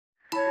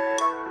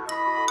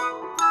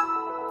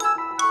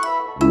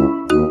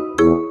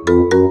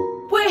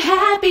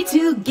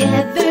free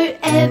together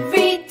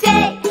every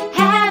day,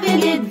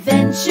 having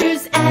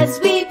adventures as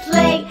we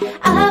play.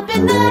 Up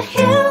in the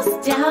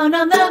hills, down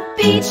on the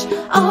beach,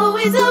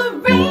 always a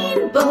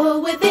rainbow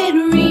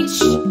within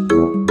reach.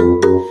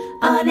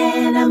 On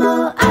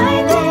Animal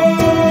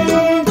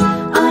Island,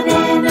 on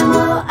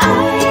Animal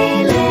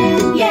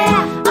Island,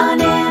 yeah.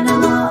 On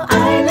Animal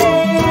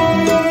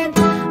Island,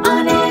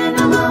 on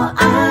Animal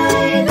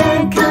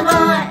Island, come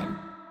on.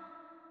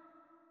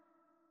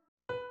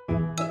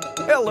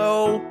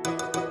 Hello.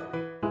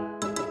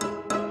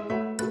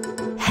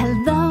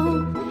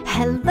 Hello,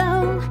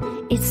 hello,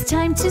 it's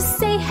time to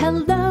say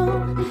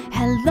hello.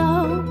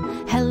 Hello,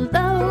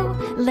 hello,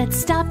 let's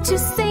stop to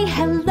say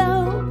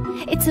hello.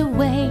 It's a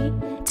way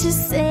to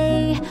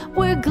say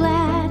we're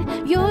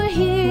glad you're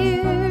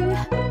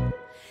here.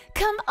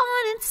 Come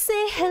on and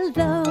say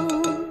hello.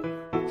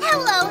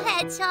 Hello,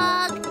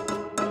 Hedgehog.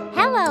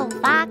 Hello,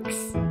 Fox.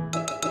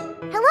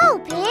 Hello,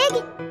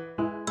 Pig.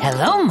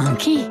 Hello,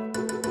 Monkey.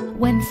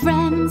 When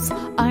friends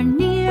are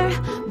near,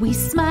 we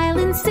smile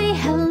and say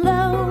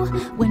hello.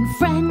 When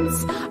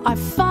friends are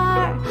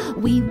far,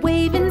 we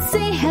wave and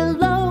say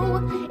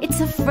hello.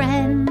 It's a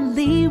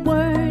friendly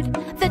word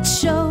that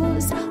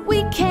shows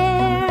we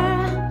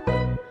care.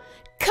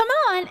 Come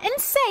on and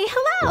say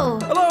hello.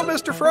 Hello,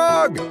 Mr.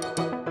 Frog.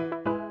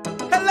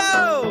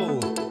 Hello.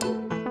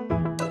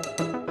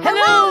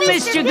 Hello,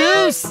 Mr.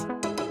 Goose.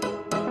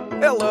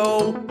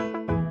 Hello.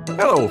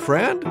 Hello,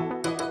 friend.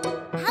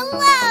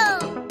 Hello.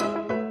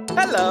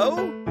 Hello.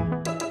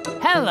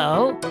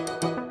 Hello.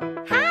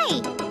 Hi,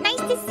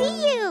 nice to see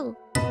you.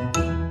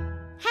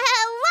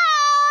 Hello.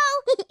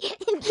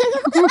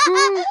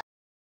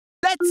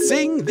 Let's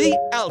sing the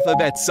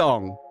alphabet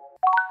song.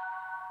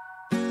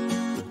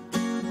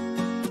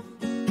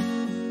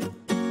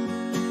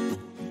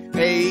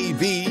 A,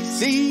 B,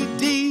 C,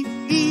 D,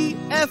 E,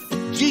 F,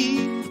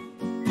 G,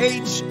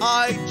 H,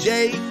 I,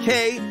 J,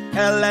 K,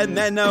 L, M,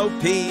 N, O,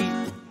 P,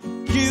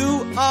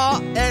 Q,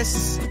 R,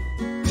 S,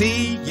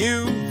 T,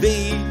 U,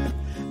 V,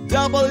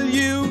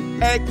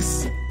 W,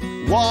 X,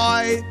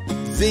 Y,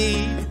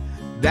 Z.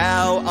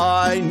 Now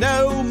I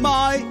know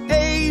my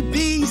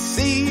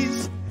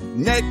ABCs.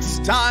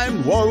 Next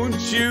time,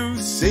 won't you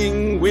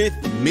sing with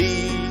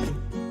me?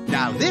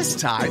 Now this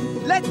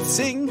time, let's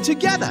sing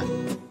together.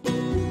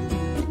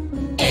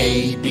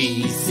 A,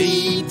 B,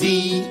 C,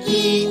 D,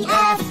 E,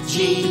 F,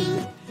 G,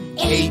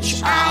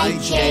 H, I,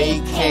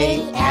 J,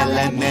 K, L,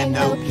 M, N,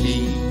 O,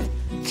 P,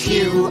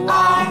 Q,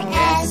 R,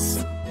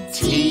 S,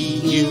 T,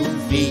 U,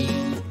 V,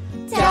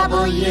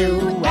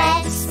 W,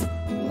 X,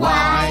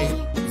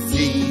 Y,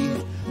 Z.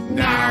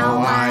 Now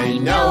I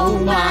know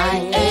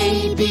my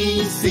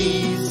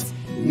ABCs.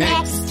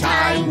 Next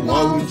time,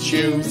 won't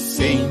you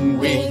sing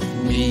with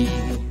me?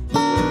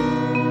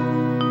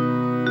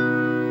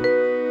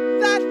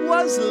 That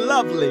was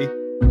lovely.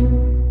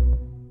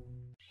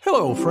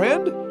 Hello,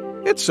 friend.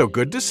 It's so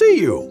good to see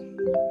you.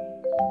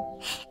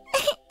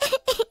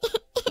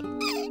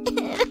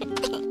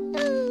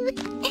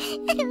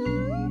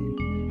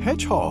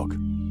 Hedgehog,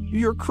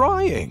 you're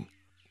crying.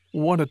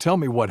 Want to tell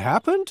me what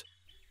happened?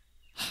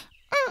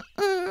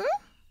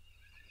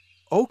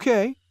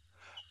 Okay.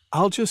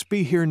 I'll just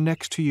be here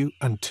next to you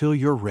until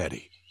you're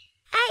ready.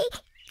 I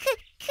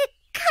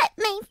cut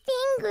my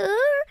finger.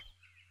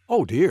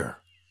 Oh, dear.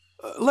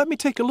 Let me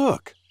take a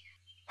look.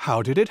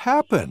 How did it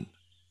happen?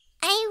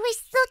 I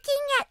was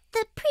looking at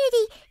the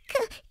pretty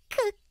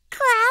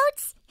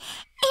clouds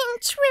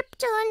and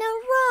tripped on a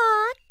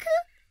rock.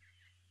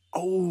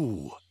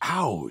 Oh,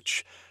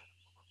 ouch.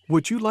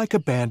 Would you like a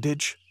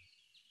bandage?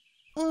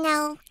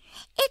 No,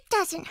 it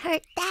doesn't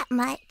hurt that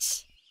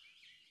much.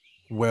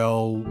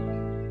 Well,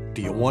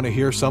 do you want to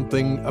hear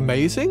something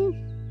amazing?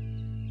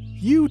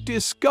 You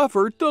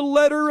discovered the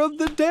letter of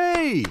the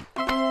day.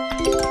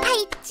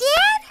 I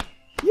did?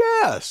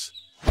 Yes.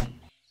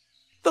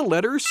 The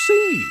letter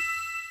C.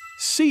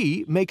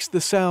 C makes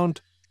the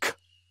sound K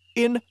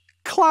in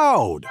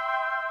cloud.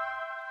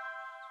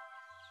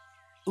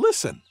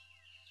 Listen.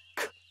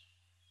 K,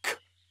 K,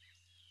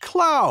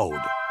 cloud.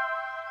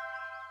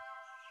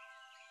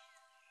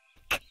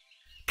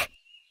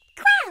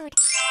 Cloud.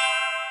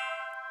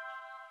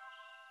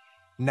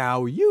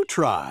 Now you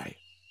try.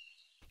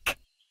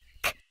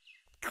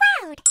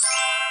 Cloud.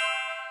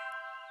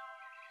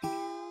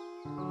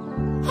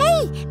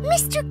 Hey,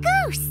 Mr.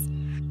 Goose.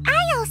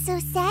 I also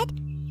said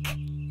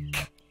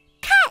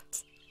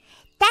cut.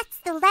 That's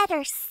the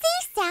letter C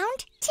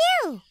sound,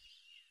 too.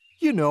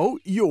 You know,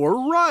 you're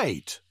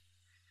right.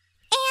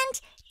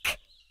 And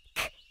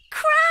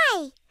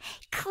cry.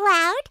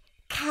 Cloud,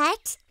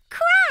 cut,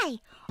 cry.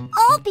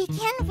 All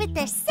begin with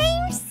the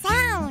same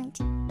sound.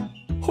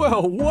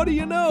 Well, what do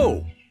you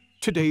know?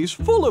 Today's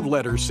full of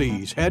letter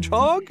C's,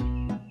 Hedgehog.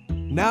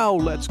 Now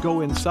let's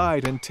go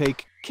inside and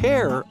take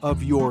care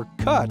of your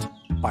cut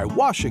by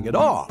washing it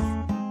off.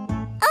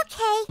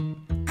 Okay.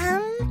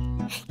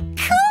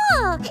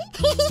 Cool.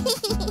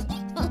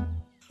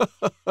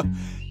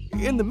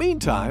 In the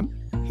meantime,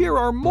 here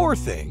are more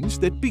things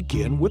that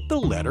begin with the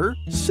letter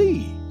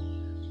C.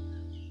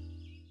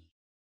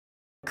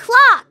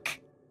 Clock.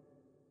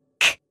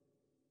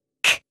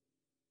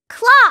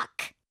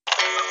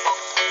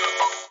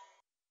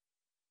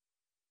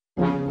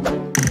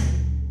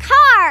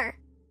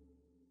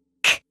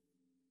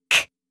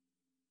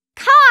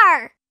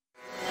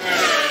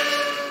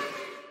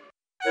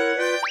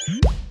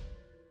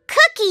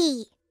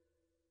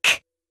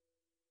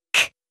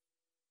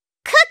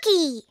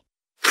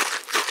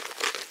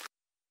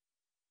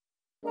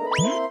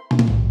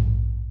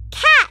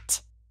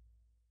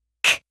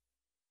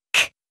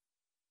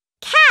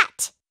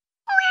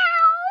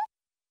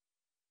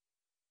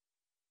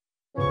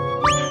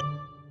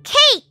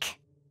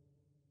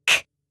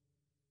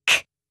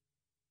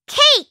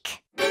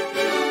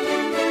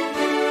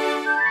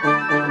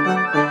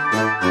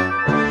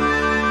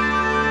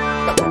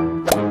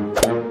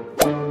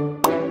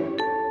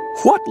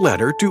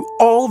 letter do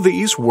all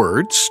these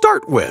words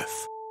start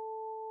with?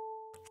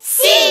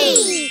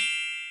 C.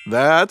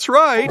 That's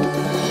right.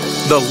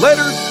 The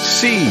letter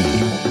C.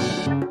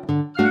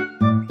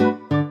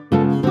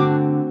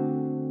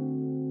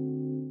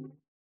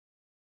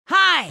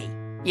 Hi,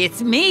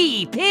 it's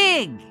me,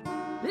 Pig.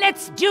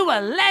 Let's do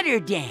a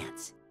letter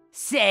dance.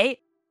 Say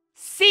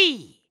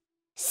C.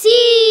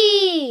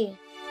 C.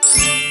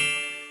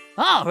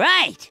 All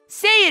right,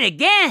 say it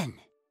again.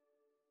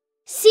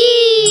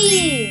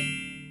 C.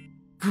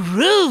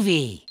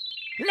 Groovy.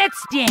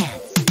 Let's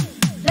dance.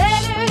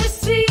 Letter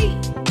C,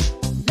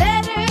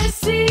 letter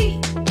C.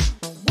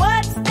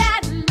 What's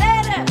that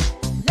letter?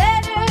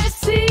 Letter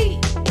C.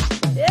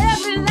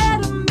 Every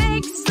letter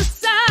makes a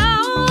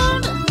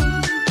sound.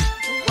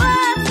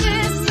 What's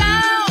this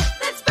sound?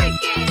 Let's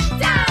break it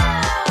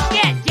down.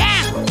 Get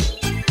down.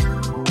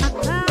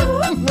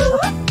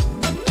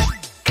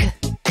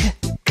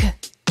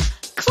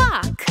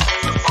 Clock.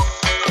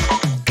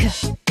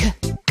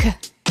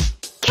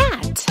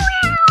 Cat.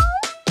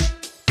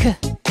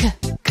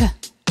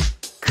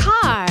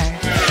 Car.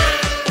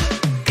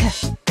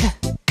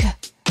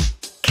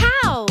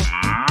 Cow.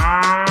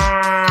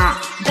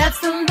 That's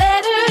the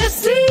letter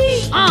C.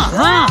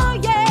 Uh-huh. Oh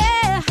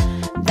yeah.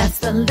 That's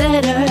the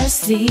letter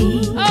C.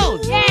 Oh,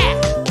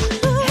 yeah.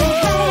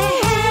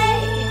 Hey, hey,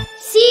 hey.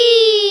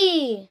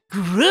 C.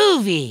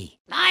 Groovy.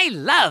 I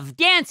love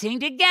dancing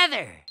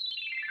together.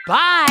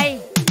 Bye.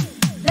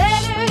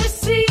 Letter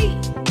C.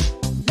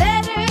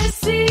 Letter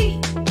C.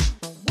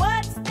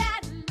 What's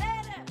that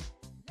letter?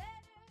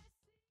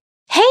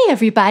 Hey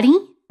everybody!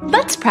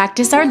 Let's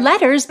practice our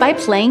letters by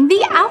playing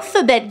the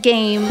alphabet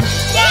game. Yay!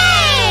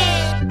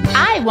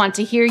 I want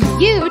to hear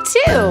you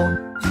too.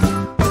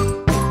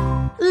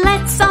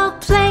 Let's all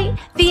play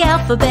the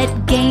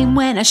alphabet game.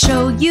 When I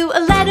show you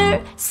a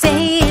letter,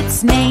 say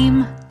its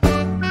name.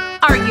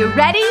 Are you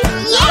ready?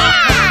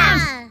 Yeah!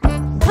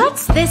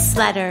 What's this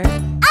letter?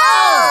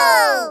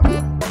 O.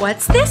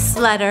 What's this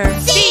letter?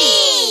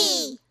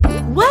 C.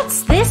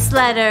 What's this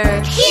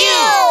letter?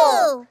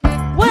 Q.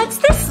 What's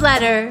this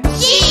letter?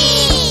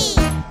 G.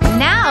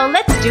 Now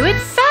let's do it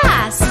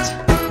fast.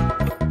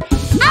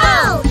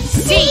 O.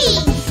 C.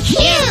 Q.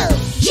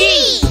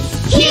 G.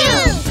 Q.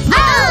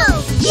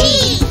 O.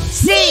 G.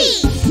 C.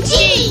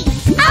 G.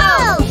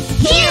 O.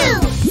 Q.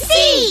 C.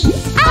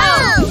 O.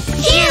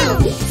 Q.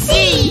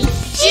 C.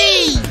 G.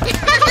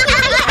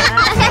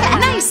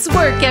 Nice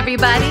work,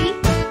 everybody.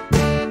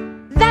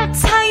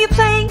 That's how you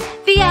play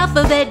the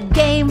alphabet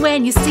game.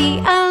 When you see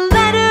a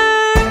letter,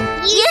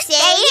 You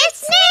say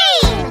its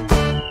name.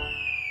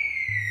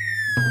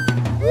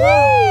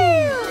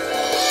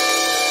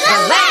 The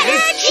letter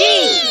G.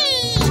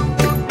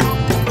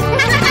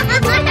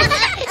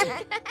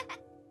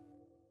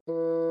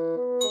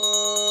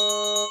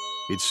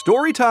 It's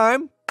story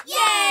time.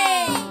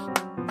 Yay!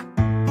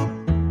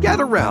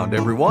 Gather round,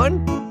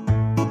 everyone.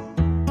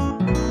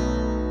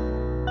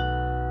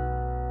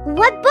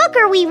 What book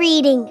are we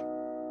reading?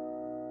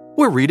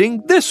 We're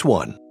reading this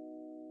one.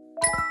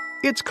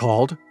 It's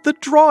called The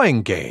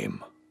Drawing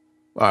Game.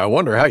 I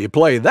wonder how you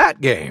play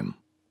that game.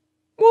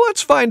 Well,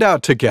 let's find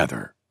out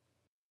together.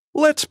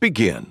 Let's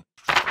begin.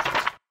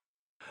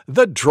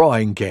 The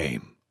Drawing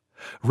Game,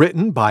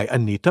 written by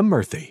Anita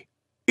Murthy,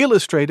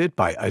 illustrated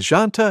by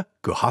Ajanta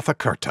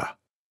Guhathakurta.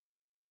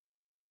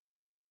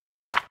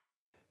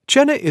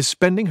 Jenna is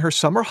spending her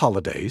summer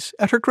holidays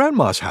at her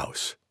grandma's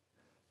house.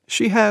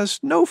 She has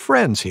no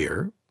friends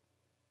here.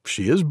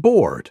 She is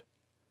bored.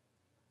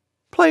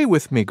 "Play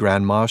with me,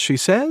 Grandma," she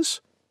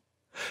says.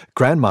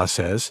 Grandma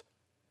says,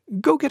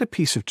 "Go get a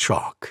piece of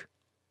chalk.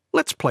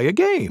 Let's play a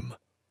game."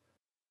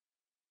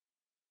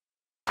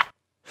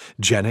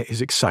 Jenna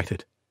is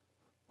excited.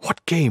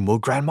 What game will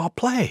Grandma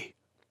play?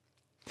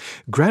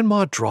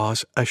 Grandma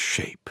draws a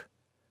shape.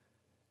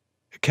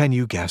 "Can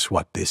you guess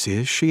what this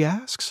is?" she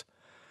asks.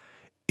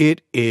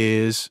 "It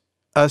is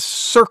a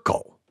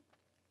circle."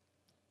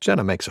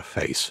 Jenna makes a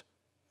face.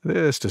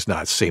 This does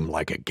not seem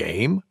like a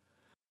game.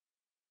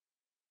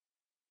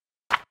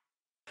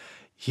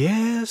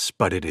 "Yes,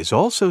 but it is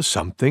also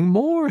something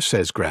more,"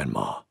 says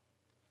Grandma.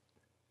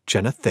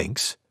 Jenna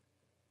thinks.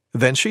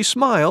 Then she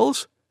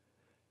smiles.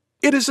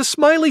 "It is a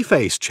smiley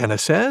face," Jenna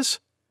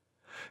says.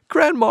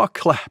 Grandma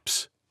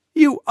claps.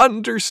 "You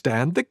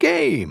understand the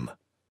game."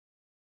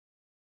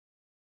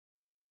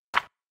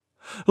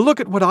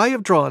 "Look at what I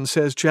have drawn,"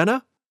 says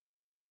Jenna.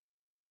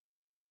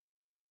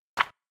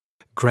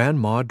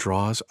 Grandma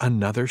draws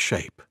another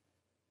shape.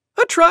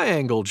 "A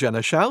triangle,"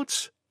 Jenna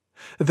shouts.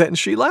 Then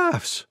she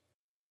laughs.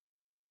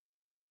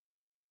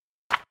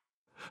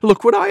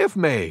 "Look what I have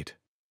made."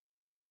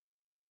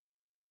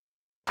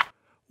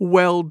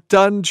 "Well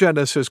done,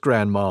 Jenna," says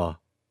Grandma.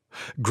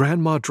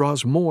 Grandma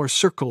draws more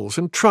circles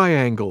and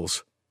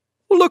triangles.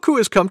 "Look who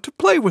has come to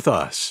play with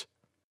us."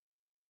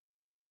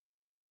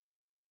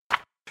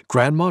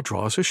 Grandma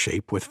draws a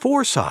shape with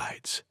 4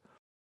 sides.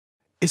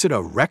 "Is it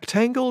a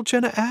rectangle?"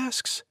 Jenna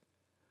asks.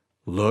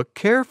 "Look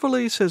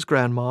carefully," says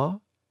Grandma.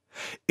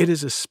 "It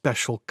is a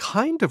special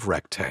kind of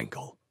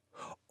rectangle.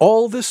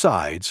 All the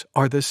sides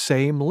are the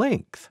same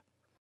length."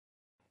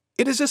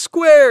 It is a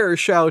square,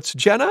 shouts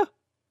Jenna.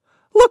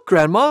 Look,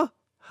 Grandma,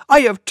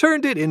 I have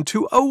turned it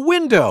into a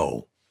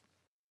window.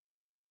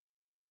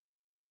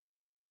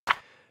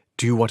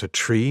 Do you want a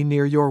tree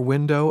near your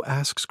window?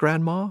 Asks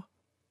Grandma.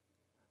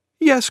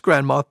 Yes,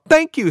 Grandma,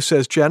 thank you,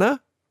 says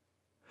Jenna.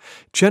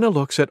 Jenna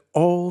looks at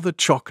all the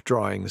chalk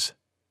drawings.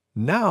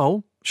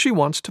 Now she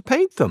wants to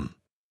paint them.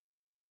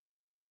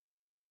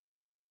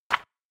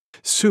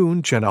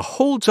 Soon Jenna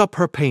holds up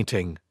her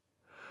painting.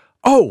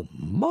 Oh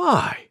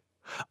my!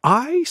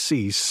 I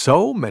see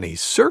so many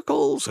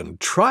circles and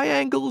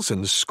triangles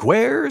and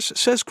squares,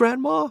 says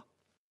Grandma.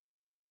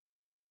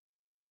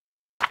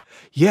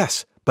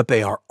 Yes, but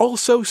they are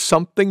also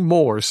something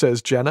more,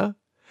 says Jenna.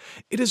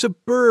 It is a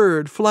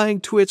bird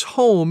flying to its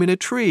home in a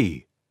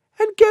tree.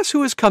 And guess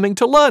who is coming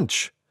to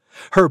lunch?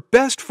 Her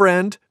best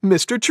friend,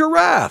 Mr.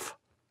 Giraffe.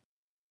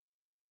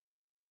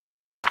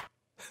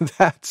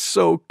 That's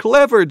so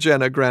clever,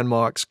 Jenna,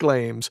 Grandma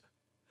exclaims.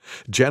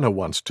 Jenna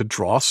wants to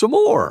draw some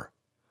more.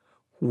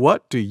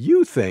 What do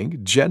you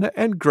think Jenna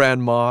and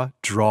Grandma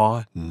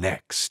draw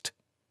next?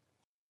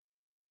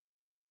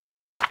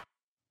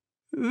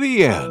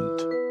 The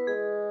end.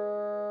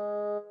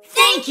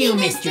 Thank you,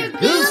 Mr.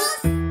 Goose.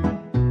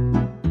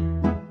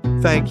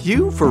 Thank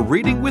you for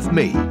reading with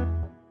me.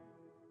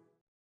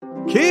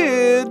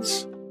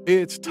 Kids,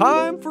 it's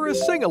time for a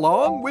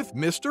sing-along with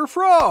Mr.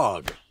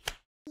 Frog.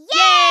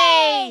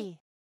 Yay!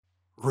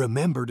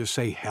 Remember to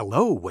say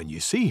hello when you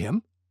see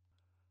him.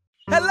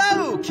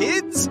 Hello,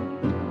 kids!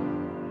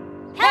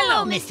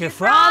 Hello, Mr.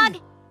 Frog.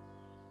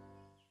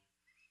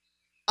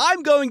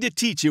 I'm going to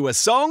teach you a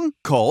song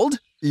called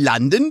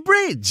London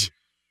Bridge.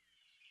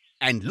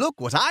 And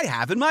look what I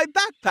have in my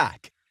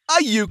backpack,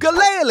 a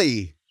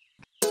ukulele.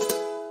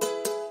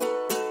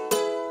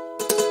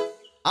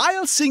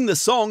 I'll sing the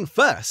song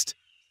first,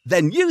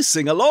 then you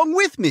sing along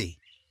with me.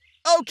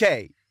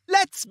 Okay,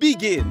 let's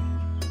begin.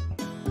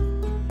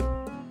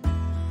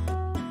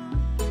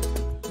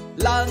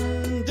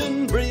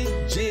 London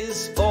Bridge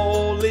is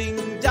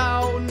falling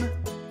down,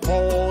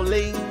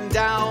 falling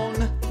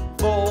down,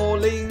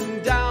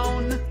 falling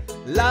down.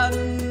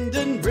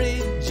 London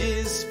Bridge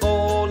is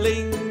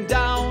falling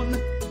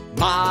down,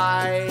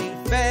 my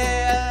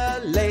fair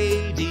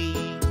lady.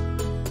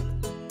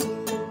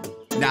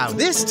 Now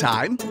this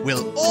time,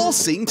 we'll all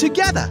sing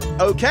together,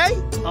 okay?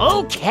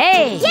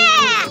 Okay.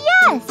 Yeah!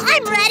 Yes!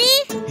 I'm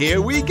ready!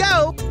 Here we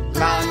go.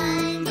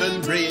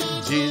 London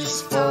Bridge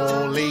is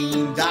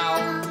falling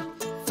down,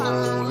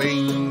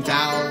 falling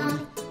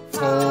down,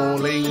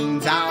 falling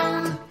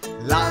down.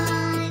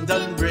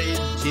 London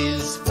Bridge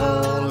is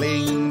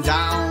falling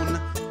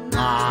down,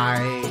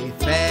 my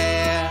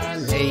fair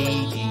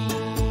lady.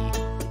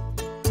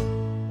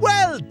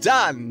 Well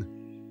done.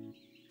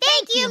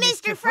 Thank you,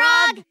 Mr.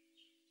 Frog!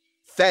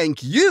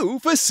 Thank you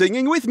for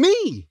singing with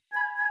me.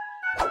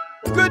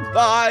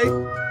 Goodbye.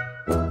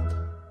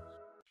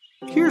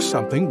 Here's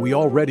something we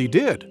already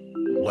did.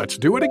 Let's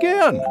do it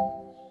again.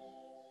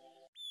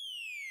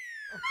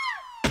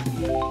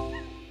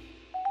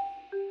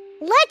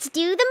 Let's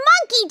do the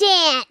monkey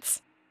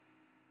dance!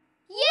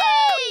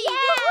 Yay!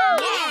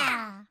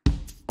 Yeah!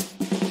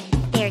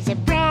 There's a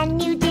brand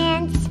new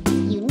dance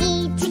you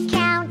need to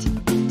count.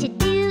 To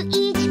do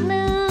each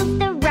move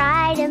the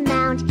right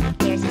amount.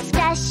 There's a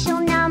special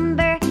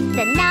number,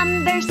 the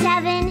number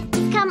 7.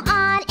 Come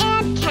on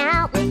and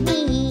count with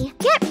me.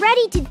 Get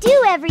ready to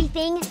do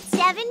everything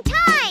 7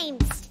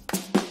 times.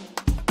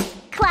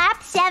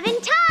 Clap 7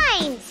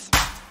 times.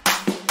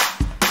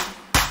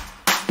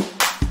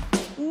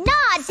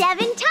 Nod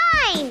 7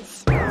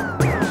 times.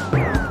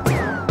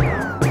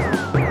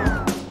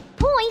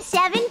 Point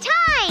 7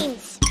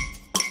 times.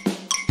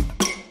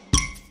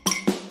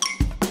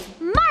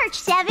 March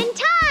 7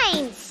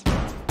 times.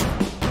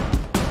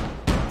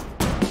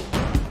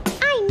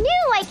 I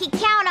knew I could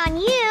count on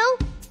you.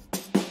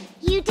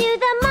 You do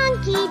the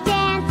monkey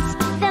dance,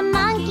 the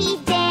monkey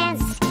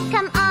dance.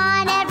 Come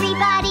on,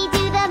 everybody,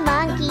 do the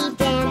monkey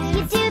dance.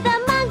 You do the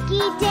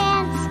monkey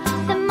dance,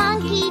 the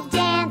monkey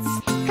dance.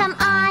 Come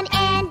on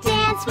and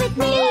dance with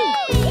me.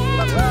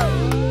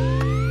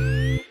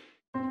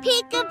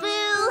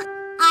 Peekaboo,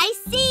 I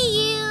see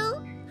you.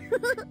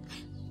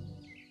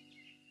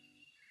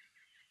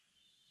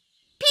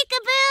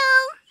 Peekaboo,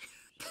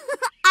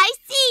 I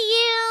see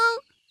you.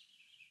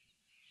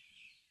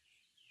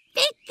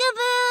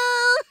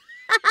 Peekaboo.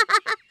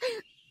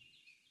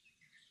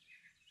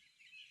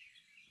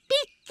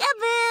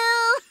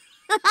 Peekaboo.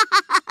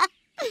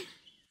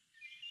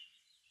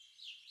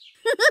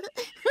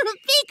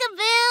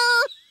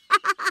 Peekaboo.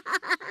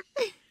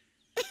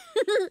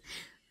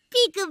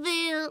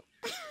 Peekaboo.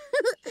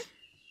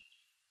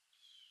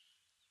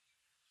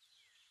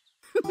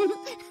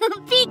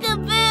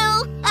 Peekaboo.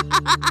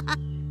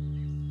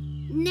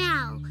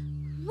 Now,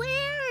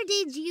 where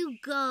did you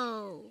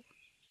go?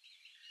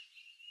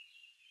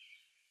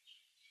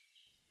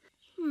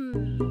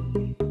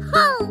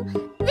 Oh,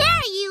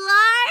 there you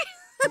are!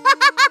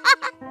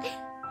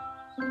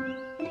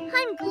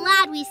 I'm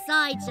glad we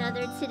saw each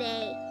other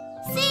today.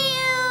 See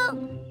you!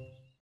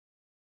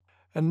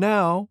 And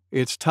now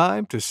it's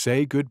time to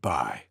say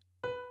goodbye.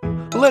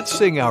 Let's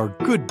sing our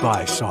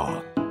goodbye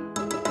song.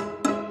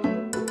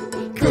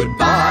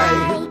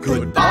 Goodbye,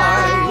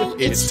 goodbye,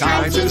 it's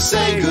time to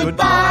say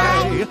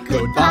goodbye.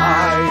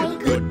 Goodbye,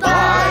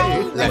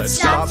 goodbye, let's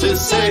stop to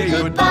say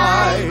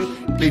goodbye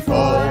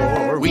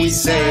before we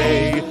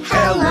say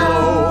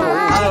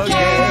hello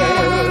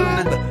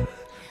again.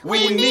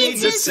 We need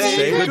to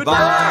say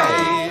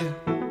goodbye.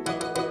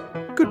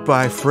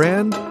 Goodbye,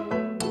 friend.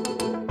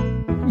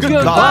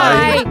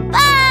 Goodbye.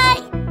 Bye!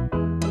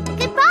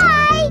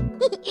 Goodbye!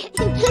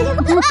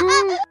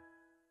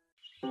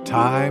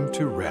 Time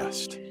to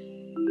rest.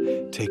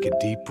 Take a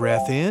deep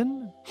breath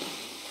in.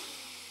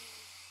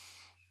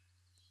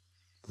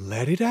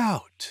 Let it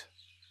out.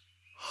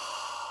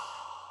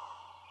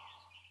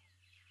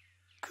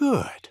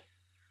 Good.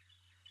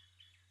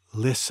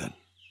 Listen.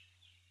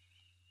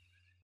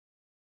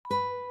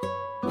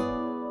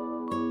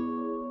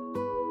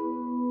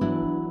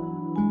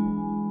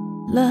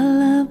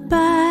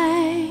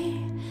 Lullaby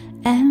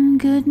and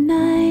good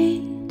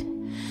night.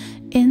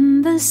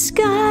 In the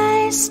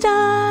sky,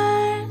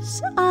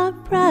 stars are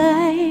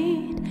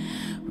bright.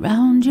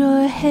 Round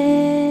your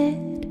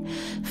head,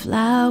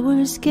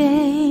 flowers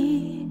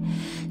gay.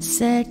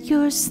 Set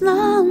your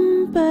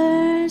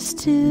slumbers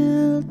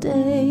till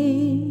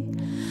day.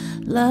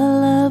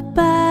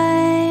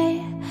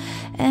 Lullaby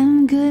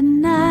and good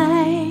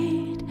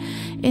night.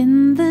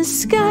 In the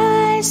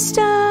sky,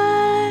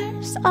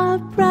 stars are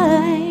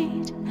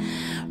bright.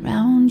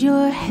 Round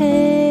your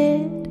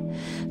head,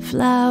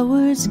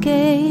 flowers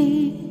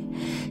gay.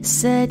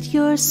 Set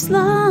your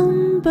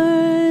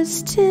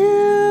slumbers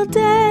till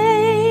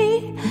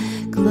day.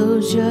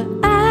 Close your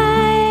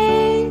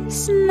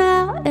eyes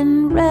now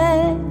and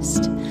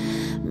rest.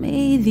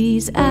 May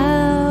these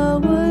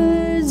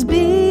hours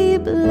be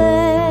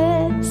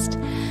blessed.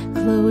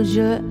 Close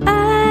your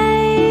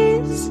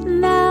eyes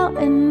now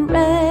and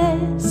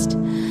rest.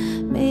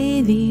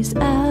 May these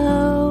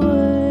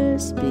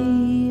hours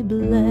be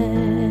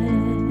blessed.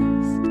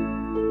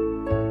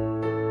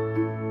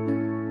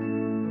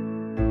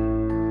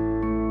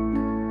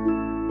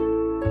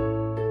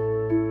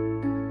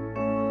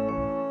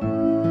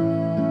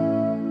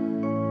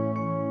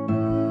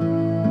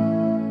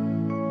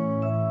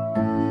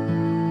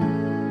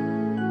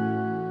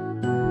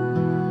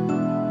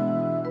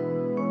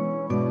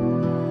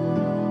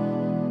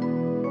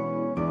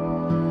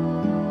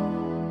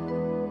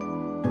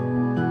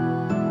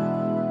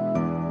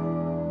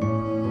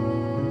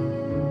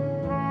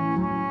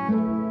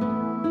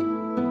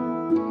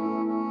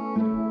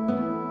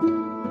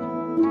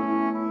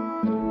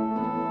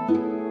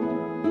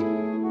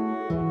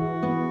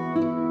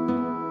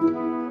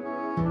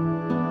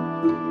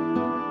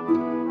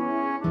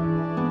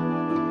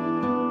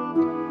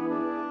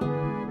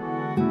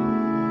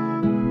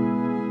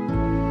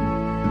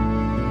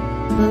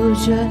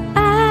 Close your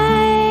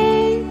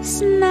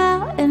eyes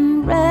now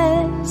and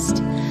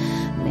rest.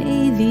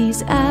 May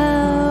these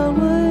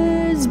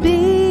hours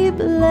be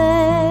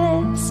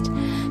blessed.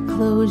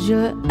 Close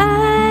your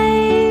eyes